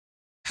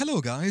Hello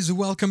guys,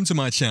 welcome to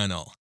my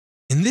channel.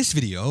 In this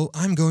video,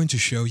 I'm going to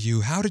show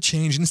you how to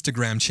change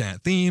Instagram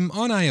chat theme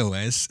on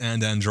iOS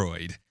and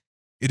Android.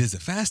 It is a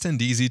fast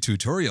and easy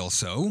tutorial,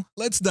 so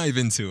let's dive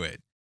into it.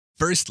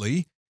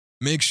 Firstly,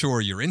 make sure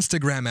your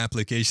Instagram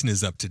application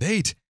is up to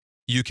date.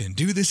 You can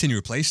do this in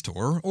your Play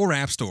Store or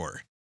App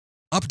Store.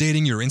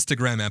 Updating your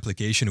Instagram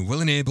application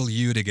will enable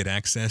you to get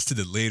access to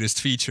the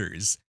latest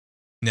features.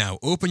 Now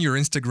open your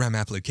Instagram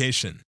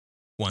application.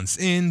 Once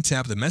in,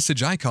 tap the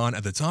message icon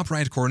at the top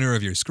right corner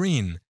of your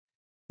screen.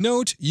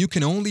 Note, you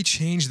can only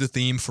change the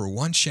theme for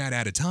one chat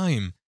at a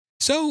time,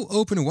 so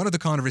open one of the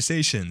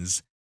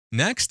conversations.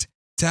 Next,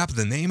 tap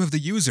the name of the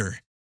user.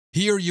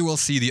 Here you will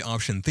see the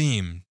option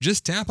theme.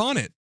 Just tap on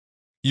it.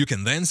 You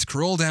can then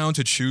scroll down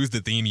to choose the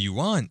theme you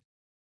want.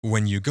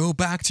 When you go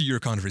back to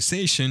your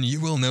conversation, you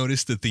will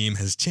notice the theme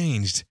has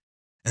changed.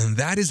 And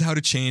that is how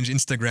to change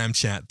Instagram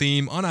chat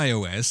theme on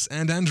iOS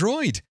and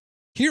Android.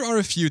 Here are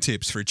a few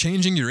tips for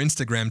changing your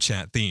Instagram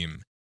chat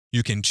theme.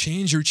 You can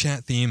change your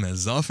chat theme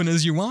as often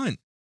as you want.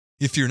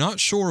 If you're not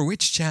sure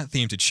which chat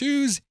theme to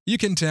choose, you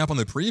can tap on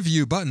the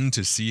preview button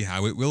to see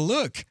how it will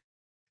look.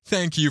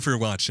 Thank you for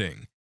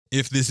watching.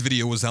 If this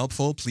video was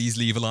helpful, please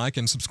leave a like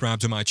and subscribe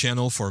to my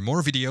channel for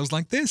more videos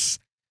like this.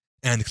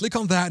 And click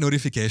on that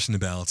notification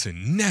bell to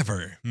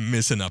never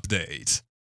miss an update.